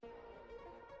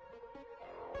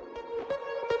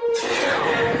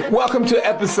Welcome to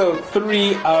episode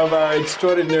 3 of our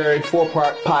extraordinary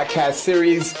 4-part podcast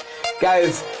series.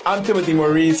 Guys, I'm Timothy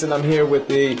Maurice, and I'm here with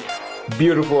the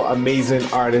beautiful, amazing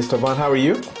artist, Tawan. How are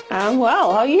you? I'm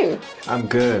well. How are you? I'm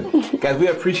good. Guys, we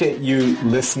appreciate you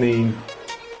listening.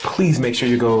 Please make sure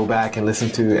you go back and listen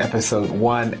to episode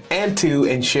 1 and 2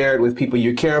 and share it with people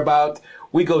you care about.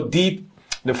 We go deep.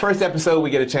 The first episode, we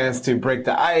get a chance to break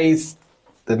the ice.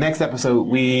 The next episode,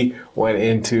 we went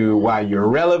into why you're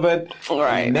relevant.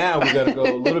 Right. And now we're going to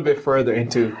go a little bit further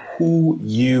into who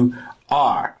you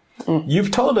are. You've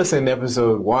told us in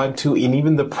episode 1, 2, and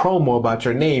even the promo about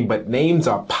your name, but names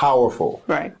are powerful.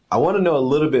 Right. I want to know a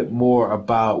little bit more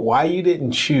about why you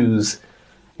didn't choose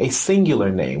a singular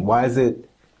name. Why is it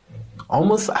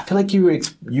almost, I feel like you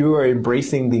were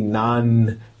embracing the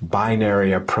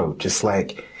non-binary approach. It's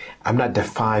like, I'm not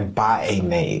defined by a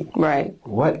name. Right.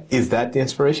 What is that, the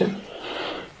inspiration?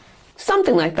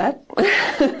 Something like that.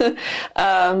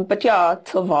 But yeah,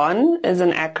 Tavern is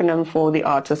an acronym for the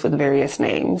artist with various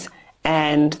names.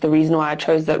 And the reason why I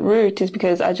chose that route is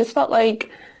because I just felt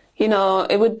like, you know,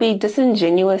 it would be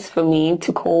disingenuous for me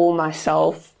to call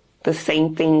myself the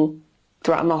same thing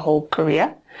throughout my whole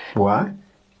career. Why?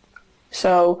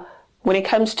 So when it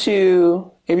comes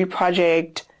to every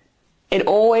project, it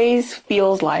always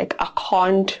feels like I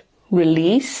can't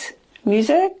release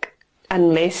music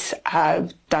unless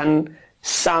I've done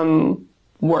some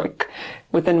work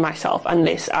within myself,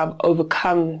 unless I've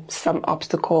overcome some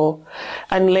obstacle,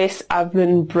 unless I've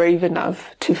been brave enough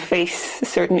to face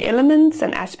certain elements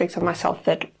and aspects of myself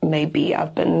that maybe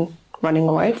I've been running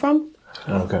away from,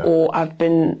 or I've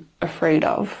been afraid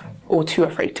of, or too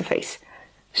afraid to face.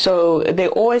 So there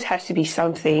always has to be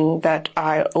something that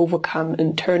I overcome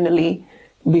internally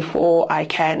before I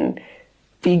can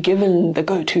be given the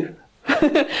go-to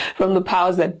from the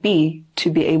powers that be to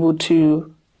be able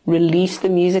to release the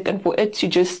music and for it to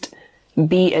just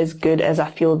be as good as I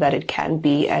feel that it can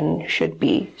be and should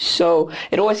be. So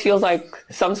it always feels like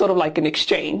some sort of like an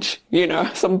exchange, you know,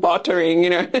 some bartering, you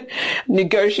know,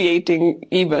 negotiating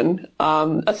even,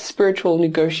 a spiritual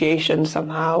negotiation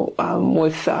somehow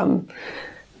with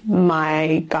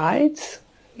my guides,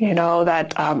 you know,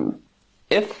 that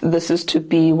if this is to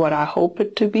be what I hope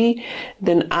it to be,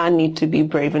 then I need to be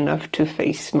brave enough to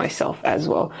face myself as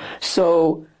well.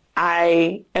 So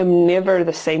I am never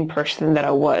the same person that I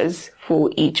was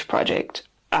for each project.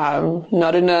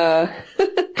 Not in a,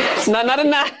 not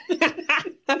in a,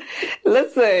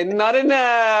 listen, not in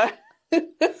a,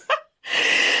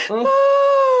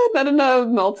 not in a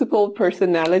multiple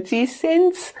personality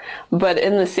sense, but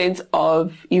in the sense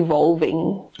of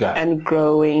evolving and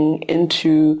growing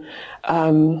into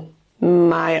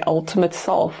my ultimate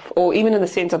self, or even in the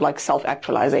sense of like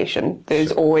self-actualization.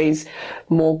 There's always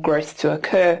more growth to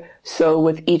occur. So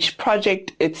with each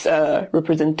project, it's a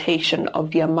representation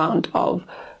of the amount of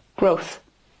growth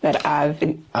that I've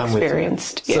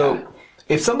experienced. Yeah. So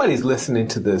if somebody's listening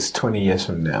to this 20 years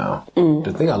from now,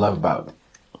 the thing I love about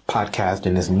podcast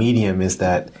and this medium is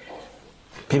that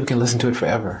people can listen to it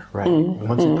forever, right?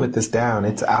 Once you put this down,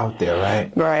 it's out there,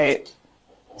 right? Right.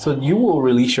 So you will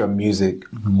release your music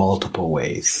multiple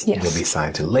ways. Yes. You'll be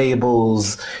signed to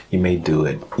labels. You may do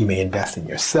it. You may invest in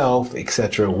yourself,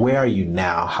 etc. Where are you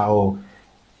now? How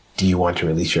do you want to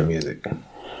release your music?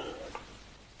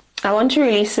 I want to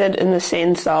release it in the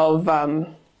sense of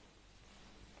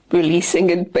releasing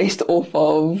it based off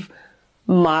of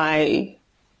my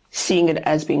seeing it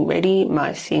as being ready,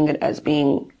 my seeing it as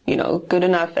being, you know, good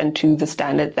enough and to the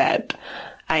standard that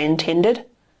I intended.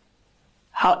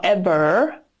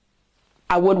 However,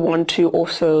 I would want to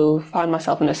also find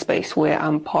myself in a space where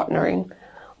I'm partnering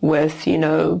with, you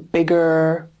know,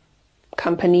 bigger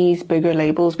companies, bigger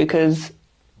labels, because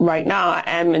right now I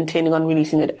am intending on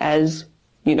releasing it as,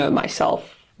 you know,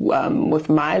 myself with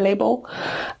my label.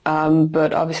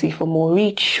 But obviously for more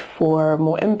reach, for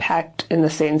more impact in the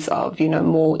sense of, you know,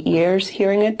 more ears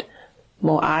hearing it,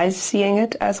 more eyes seeing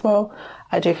it as well,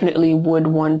 I definitely would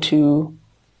want to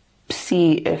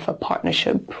see if a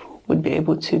partnership would be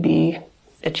able to be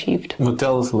achieved. Well,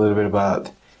 tell us a little bit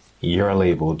about your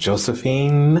label,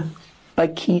 Josephine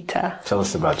Bakita. Tell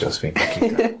us about Josephine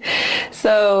Bakita.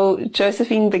 So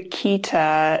Josephine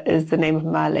Bakita is the name of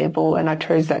my label, and I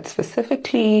chose that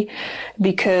specifically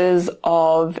because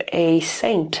of a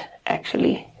saint,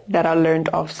 actually, that I learned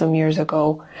of some years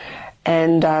ago.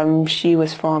 And she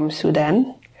was from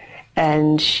Sudan,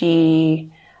 and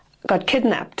she got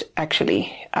kidnapped,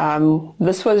 actually.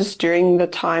 This was during the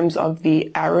times of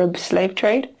the Arab slave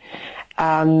trade,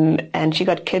 and she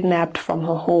got kidnapped from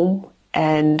her home,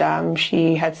 and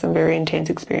she had some very intense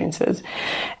experiences.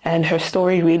 And her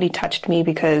story really touched me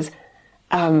because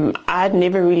I'd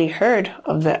never really heard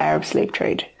of the Arab slave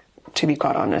trade, to be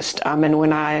quite honest. And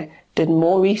when I did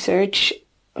more research,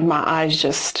 my eyes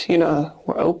just,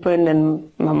 were open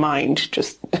and my mind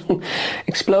just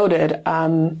exploded.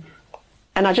 And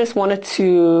I just wanted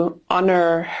to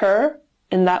honor her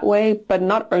in that way, but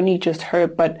not only just her,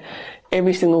 but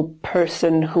every single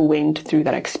person who went through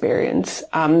that experience,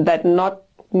 that not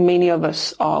many of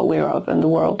us are aware of in the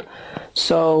world.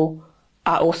 So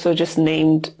I also just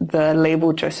named the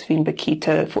label Josephine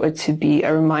Bakita for it to be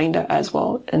a reminder as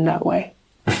well in that way.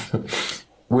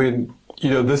 When,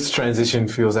 this transition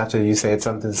feels, after you said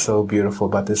something so beautiful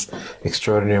about this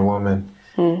extraordinary woman,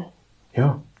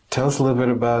 tell us a little bit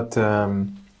about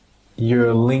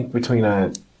your link between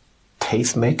a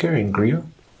tastemaker and Griot.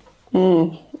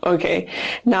 Okay.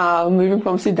 Now, moving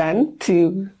from Sudan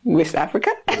to West Africa.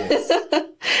 Yes.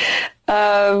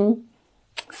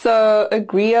 So a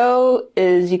griot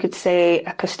is, you could say,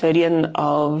 a custodian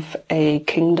of a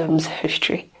kingdom's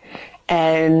history.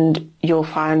 And you'll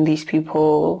find these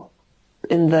people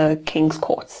in the king's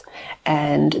courts.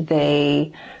 And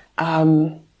they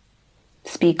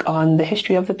speak on the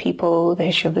history of the people, the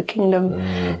history of the kingdom.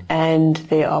 And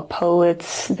they are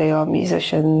poets, they are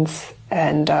musicians,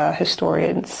 and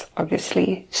historians,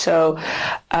 obviously. So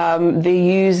they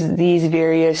use these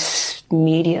various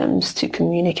mediums to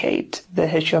communicate the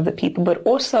history of the people, but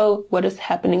also what is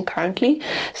happening currently.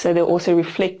 So they also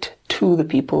reflect to the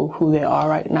people who they are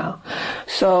right now.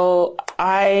 So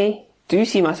I do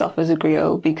see myself as a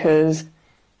griot because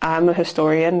I'm a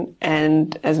historian,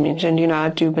 and as mentioned, I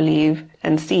do believe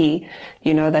and see,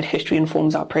 that history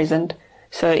informs our present.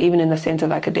 So even in the sense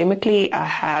of academically, I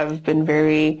have been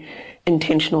very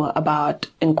intentional about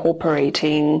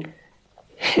incorporating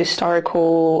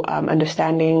historical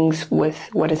understandings with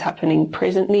what is happening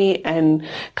presently, and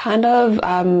kind of,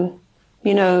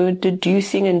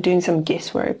 deducing and doing some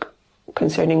guesswork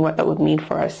concerning what that would mean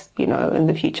for us, in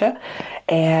the future.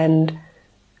 And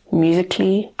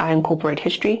musically, I incorporate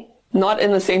history, not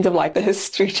in the sense of like the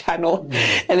History Channel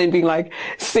and then being like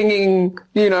singing,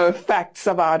 facts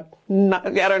about,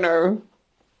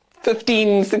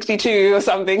 1562 or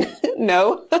something.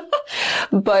 No.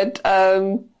 But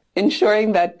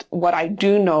ensuring that what I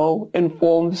do know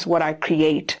informs what I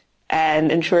create, and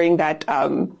ensuring that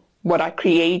what I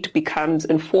create becomes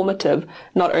informative,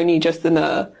 not only just in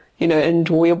a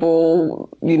enjoyable,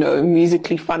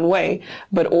 musically fun way,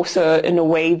 but also in a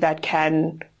way that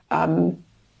can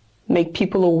make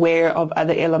people aware of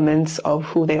other elements of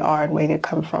who they are and where they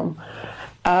come from.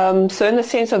 So in the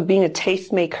sense of being a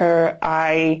tastemaker,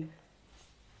 I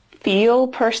feel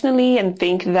personally and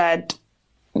think that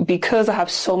because I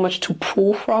have so much to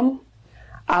pull from,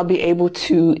 I'll be able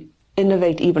to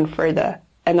innovate even further.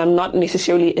 And I'm not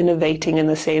necessarily innovating in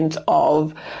the sense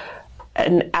of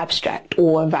an abstract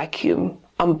or a vacuum.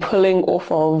 I'm pulling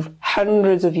off of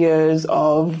hundreds of years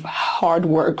of hard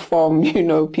work from,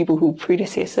 people who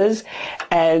predecessors,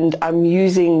 and I'm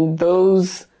using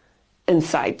those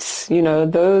insights,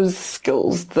 those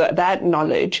skills, that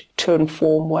knowledge to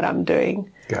inform what I'm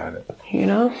doing. Got it.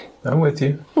 I'm with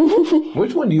you.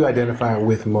 Which one do you identify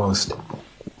with most?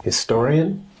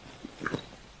 Historian,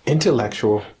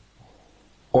 intellectual,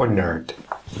 or nerd?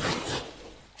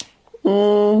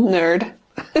 Nerd.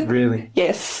 Really?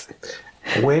 Yes.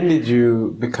 When did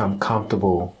you become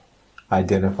comfortable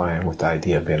identifying with the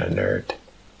idea of being a nerd?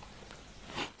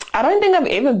 I don't think I've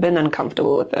ever been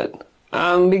uncomfortable with it.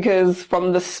 Because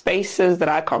from the spaces that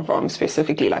I come from,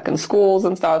 specifically like in schools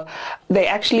and stuff, they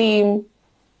actually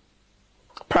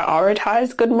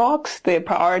prioritize good marks. They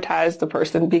prioritize the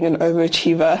person being an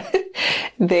overachiever.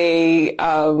 They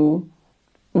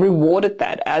rewarded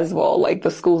that as well, like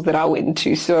the schools that I went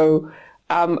to. So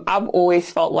I've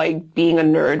always felt like being a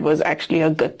nerd was actually a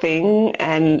good thing,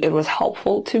 and it was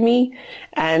helpful to me.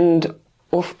 And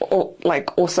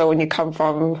also when you come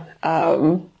from,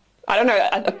 I don't know,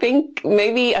 I think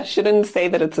maybe I shouldn't say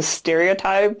that it's a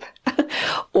stereotype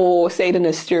or say it in a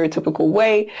stereotypical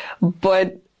way,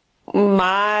 but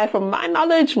from my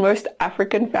knowledge, most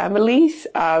African families,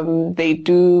 they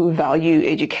do value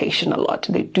education a lot.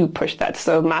 They do push that.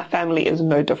 So my family is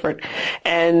no different.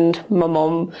 And my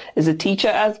mom is a teacher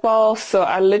as well. So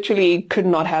I literally could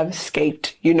not have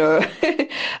escaped,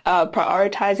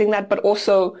 prioritizing that. But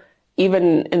also,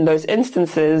 even in those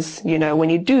instances, when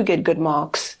you do get good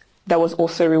marks, that was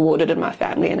also rewarded in my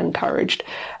family and encouraged.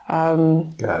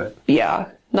 Got it. Yeah.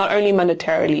 Not only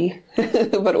monetarily,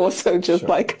 but also just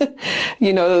like,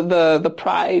 the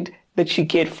pride that you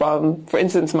get from, for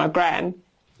instance, my gran.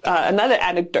 Another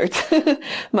anecdote,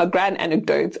 my gran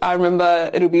anecdote. I remember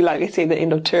it'll be like, let's say, the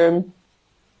end of term,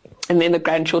 And then the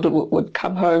grandchildren would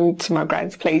come home to my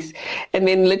grand's place, and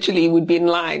then literally would be in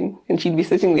line, and she'd be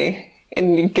sitting there,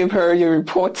 and you'd give her your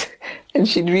report, and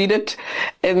she'd read it,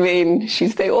 and then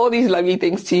she'd say all these lovely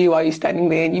things to you while you're standing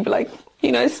there, and you'd be like,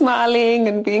 you know, smiling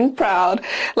and being proud,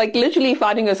 like literally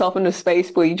finding yourself in a space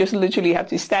where you just literally have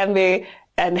to stand there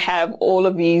and have all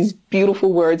of these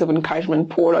beautiful words of encouragement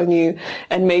poured on you,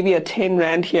 and maybe a 10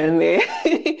 rand here and there.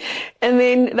 And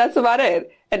then that's about it.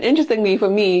 And interestingly for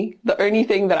me, the only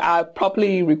thing that I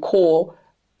properly recall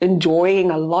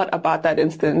enjoying a lot about that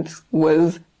instance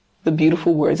was the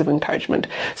beautiful words of encouragement.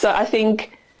 So I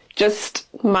think just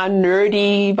my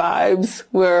nerdy vibes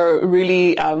were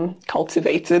really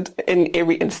cultivated in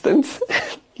every instance.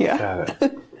 Yeah. Got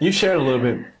it. You shared a little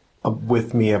bit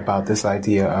with me about this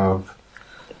idea of,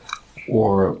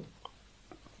 or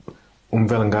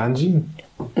uMvelinqangi?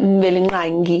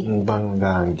 uMvelinqangi.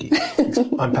 uMvelinqangi.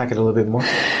 Unpack it a little bit more.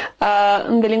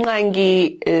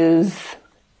 uMvelinqangi is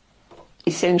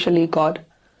essentially God,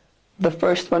 the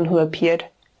first one who appeared.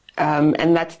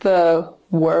 And that's the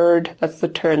word, that's the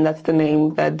term, that's the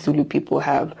name that Zulu people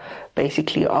have,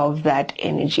 basically, of that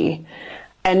energy.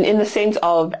 And in the sense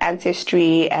of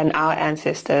ancestry and our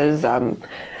ancestors,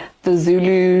 the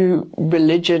Zulu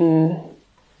religion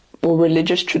or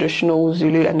religious traditional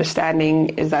Zulu understanding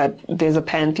is that there's a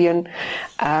pantheon,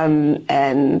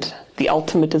 and the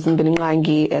ultimate is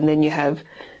uMvelinqangi, and then you have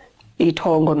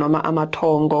itongo noma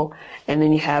amatongo, and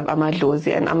then you have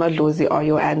amadlozi, and amadlozi are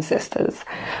your ancestors.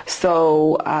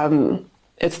 So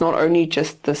it's not only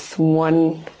just this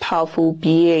one powerful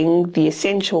being, the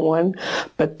essential one,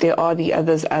 but there are the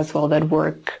others as well that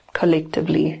work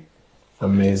collectively.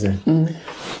 Amazing.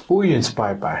 Who are you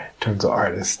inspired by in terms of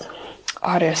artists?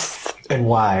 Artists. And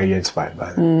why are you inspired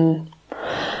by them?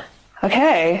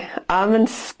 Okay, I'm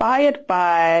inspired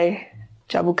by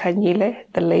Jabu Kanyile,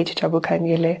 the late Jabu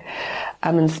Kanyile.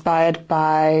 I'm inspired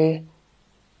by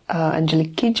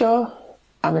Angelique Kidjo.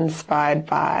 I'm inspired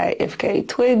by FK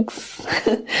Twigs.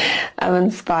 I'm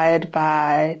inspired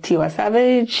by Tiwa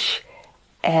Savage.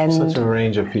 And such a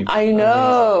range of people. I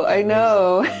know.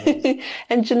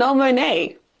 And Janelle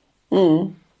Monáe.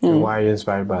 And why are you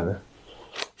inspired by them?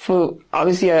 For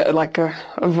obviously a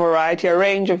variety, a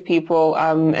range of people,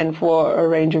 and for a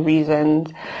range of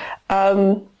reasons.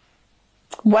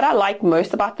 What I like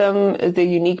most about them is the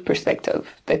unique perspective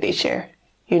that they share,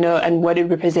 you know, and what it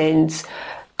represents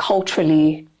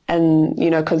culturally and, you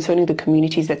know, concerning the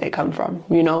communities that they come from,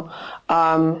 you know.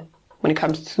 When it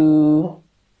comes to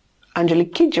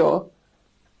Angelique Kidjo,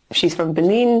 she's from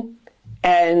Benin,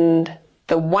 and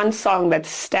the one song that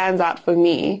stands out for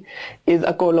me is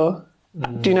Akolo.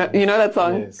 Do you know that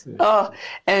song? Yes. Oh,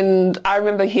 and I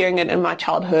remember hearing it in my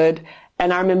childhood,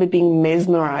 and I remember being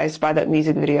mesmerized by that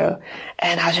music video,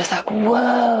 and I was just like,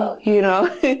 whoa, you know.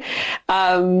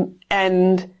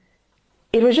 And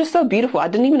it was just so beautiful. I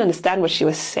didn't even understand what she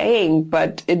was saying,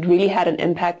 but it really had an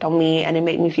impact on me, and it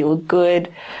made me feel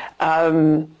good.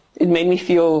 It made me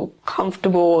feel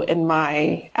comfortable in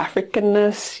my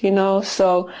Africanness, you know.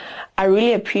 So I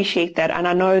really appreciate that. And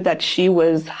I know that she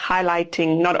was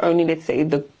highlighting not only, let's say,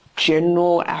 the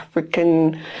general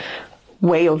African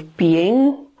way of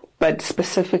being, but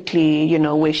specifically, you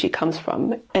know, where she comes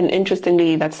from. And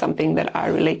interestingly, that's something that I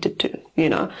related to, you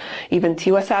know. Even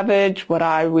Tiwa Savage, what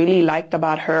I really liked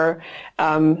about her,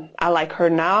 I like her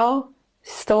now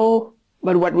still,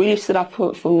 but what really stood up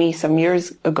for me some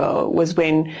years ago was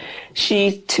when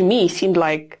she, to me, seemed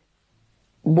like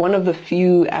one of the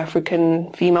few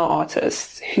African female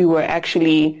artists who were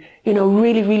actually, you know,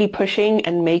 really, really pushing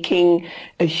and making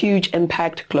a huge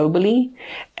impact globally.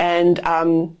 And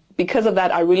because of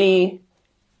that, I really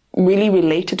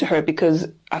related to her because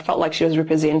I felt like she was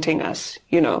representing us,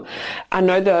 you know. I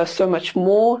know there are so much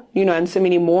more, you know, and so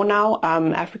many more now,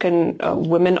 African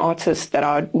women artists that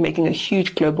are making a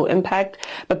huge global impact.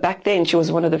 But back then she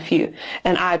was one of the few.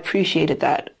 And I appreciated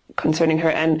that concerning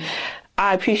her. And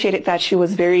I appreciated that she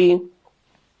was very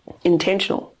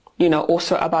intentional, you know,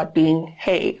 also about being,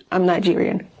 hey, I'm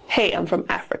Nigerian. Hey, I'm from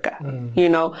Africa, you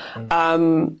know,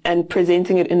 and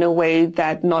presenting it in a way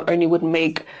that not only would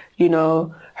make, you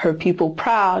know, her people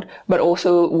proud, but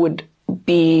also would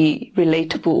be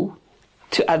relatable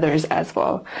to others as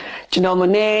well.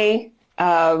 Janelle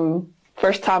Monáe,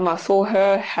 first time I saw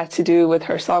her had to do with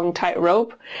her song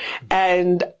Tightrope.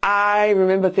 And I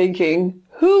remember thinking,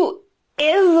 who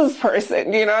is this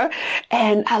person, you know?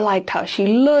 And I liked how she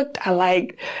looked. I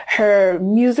liked her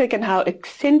music and how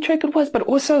eccentric it was, but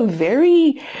also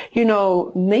very, you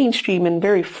know, mainstream and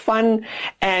very fun.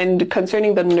 And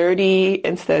concerning the nerdy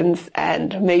instance,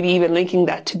 and maybe even linking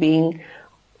that to being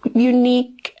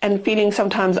unique and feeling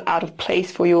sometimes out of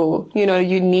place for your,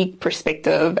 unique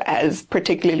perspective as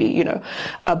particularly,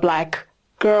 a black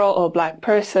girl or black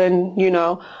person,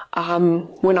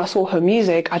 when I saw her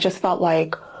music, I just felt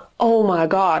like, oh my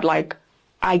God, like,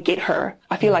 I get her.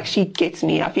 I feel like she gets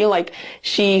me. I feel like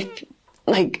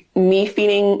me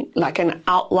feeling like an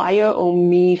outlier, or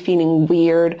me feeling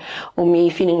weird, or me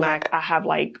feeling like I have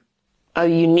like a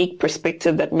unique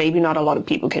perspective that maybe not a lot of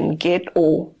people can get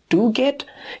or do get,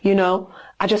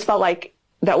 I just felt like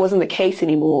that wasn't the case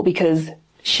anymore because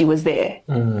she was there,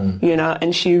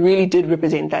 and she really did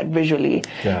represent that visually.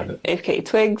 FK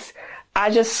Twigs, I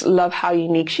just love how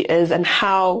unique she is and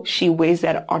how she wears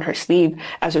that on her sleeve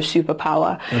as her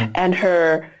superpower, and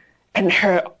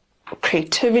her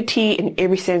creativity in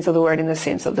every sense of the word, in the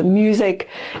sense of the music,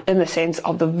 in the sense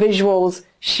of the visuals.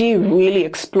 She really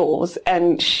explores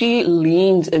and she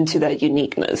leans into that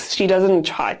uniqueness. She doesn't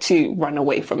try to run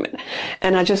away from it.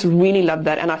 And I just really love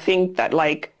that. And I think that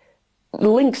like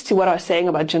links to what I was saying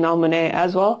about Janelle Monáe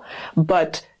as well,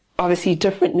 but obviously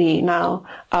differently now.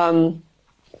 I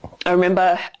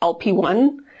remember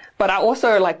LP1, but I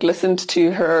also like listened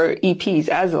to her EPs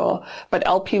as well. But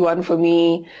LP1 for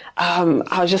me,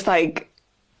 I was just like,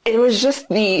 it was just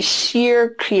the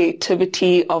sheer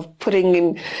creativity of putting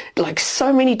in like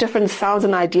so many different sounds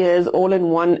and ideas all in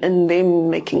one and them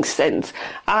making sense.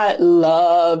 I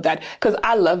love that because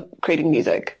I love creating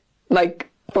music. Like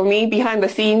for me, behind the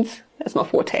scenes, that's my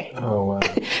forte. Oh, wow.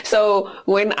 So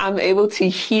when I'm able to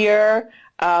hear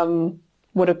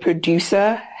what a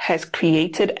producer has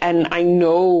created, and I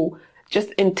know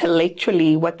just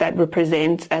intellectually what that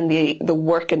represents and the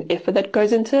work and effort that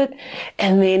goes into it,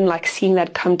 and then like seeing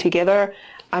that come together,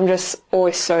 I'm just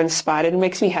always so inspired. It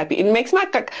makes me happy. It makes my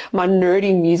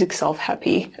nerdy music self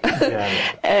happy. Yeah.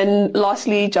 And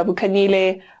lastly, Jabu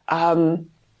Kanile,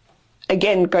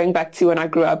 again, going back to when I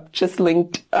grew up,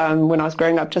 when I was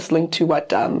growing up, just linked to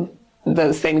what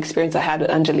the same experience I had with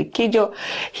Angelique Kidjo.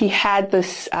 He had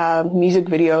this music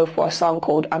video for a song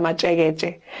called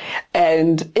Amajegeje,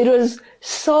 and it was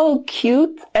so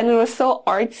cute and it was so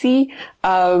artsy.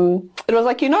 It was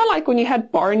like, like when you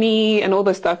had Barney and all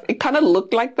this stuff, it kind of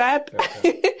looked like that.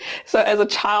 Okay. So as a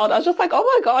child, I was just like, oh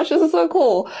my gosh, this is so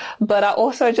cool. But I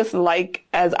also just like,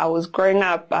 as I was growing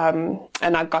up, and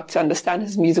I got to understand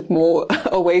his music more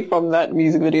away from that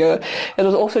music video, it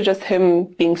was also just him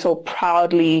being so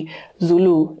proudly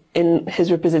Zulu in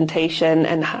his representation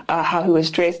and how he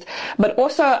was dressed. But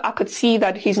also I could see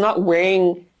that he's not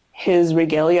wearing his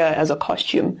regalia as a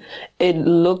costume. It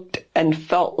looked and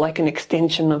felt like an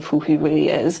extension of who he really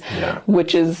is,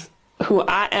 which is who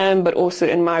I am, but also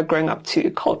in my growing up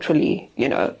too, culturally,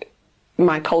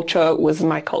 my culture was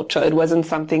my culture. It wasn't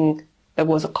something that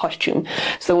was a costume.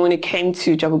 So when it came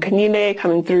to Jabu Kanile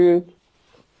coming through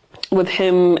with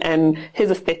him and his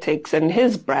aesthetics and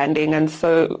his branding and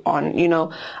so on,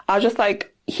 I was just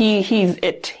like, he's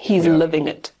it. He's living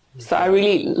it. So I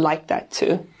really like that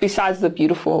too, besides the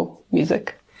beautiful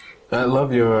music. I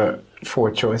love your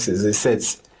 4 choices. It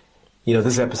says,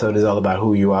 this episode is all about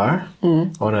who you are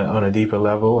on a deeper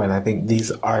level. And I think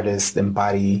these artists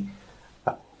embody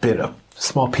a bit of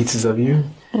small pieces of you.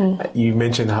 You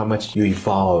mentioned how much you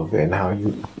evolve and how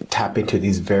you tap into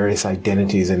these various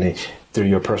identities and through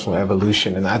your personal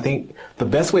evolution. And I think the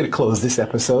best way to close this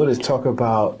episode is talk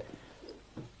about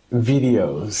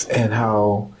videos and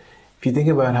how, if you think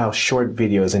about how short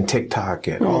videos and TikTok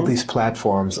and all these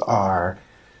platforms are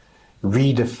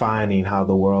redefining how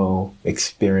the world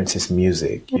experiences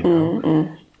music,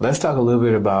 Let's talk a little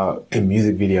bit about a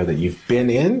music video that you've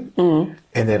been in,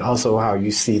 and then also how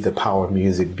you see the power of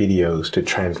music videos to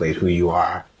translate who you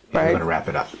are. Right. I'm going to wrap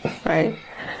it up. Right.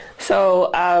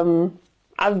 So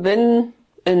I've been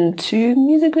in 2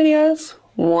 music videos.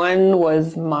 One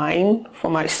was mine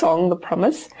for my song, The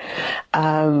Promise.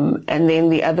 And then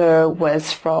the other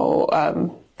was for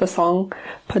the song,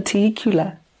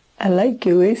 Particular. I like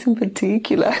your ways in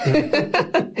particular.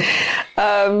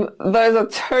 Those are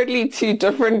totally 2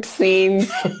 different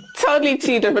scenes, totally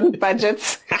 2 different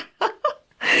budgets.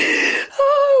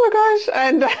 Oh my gosh.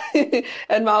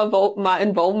 And my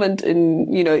involvement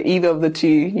in, either of the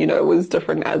 2, was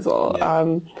different as well.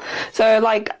 Yeah. So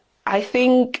like, I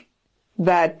think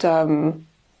that,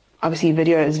 obviously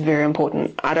video is very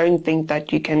important. I don't think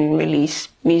that you can release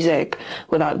music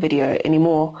without video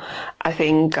anymore. I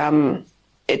think,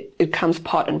 it comes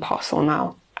part and parcel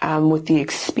now, with the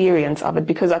experience of it,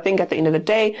 because I think at the end of the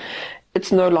day,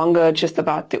 it's no longer just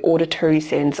about the auditory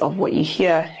sense of what you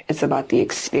hear. It's about the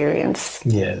experience.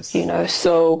 Yes.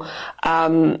 So,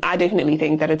 I definitely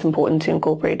think that it's important to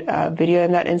incorporate video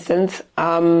in that instance.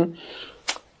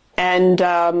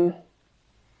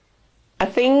 I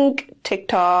think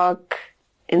TikTok,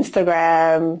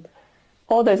 Instagram,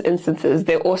 all those instances,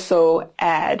 they also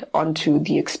add onto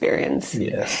the experience.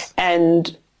 Yes.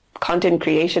 And content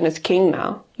creation is king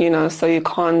now, so you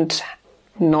can't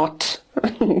not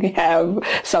have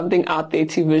something out there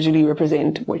to visually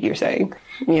represent what you're saying.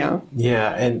 Yeah.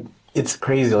 Yeah, and it's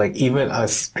crazy. Like, even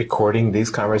us recording these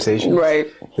conversations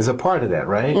is a part of that,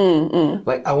 right?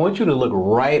 Like, I want you to look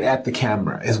right at the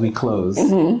camera as we close.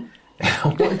 And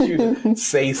I want you to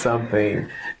say something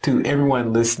to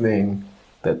everyone listening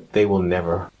that they will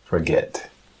never forget.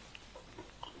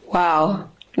 Wow.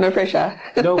 No pressure.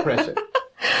 No pressure.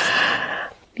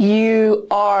 You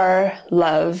are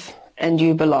love and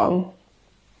you belong.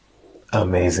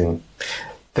 Amazing.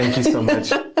 Thank you so much.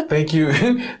 Thank you.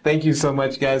 Thank you so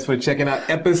much, guys, for checking out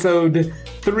episode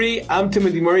 3. I'm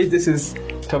Timothy Murray. This is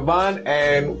Tawan,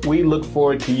 and we look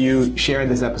forward to you sharing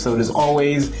this episode as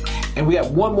always. And we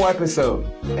have one more episode,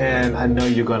 and I know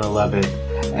you're going to love it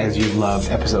as you loved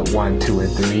episode 1, 2,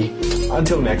 and 3.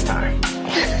 Until next time.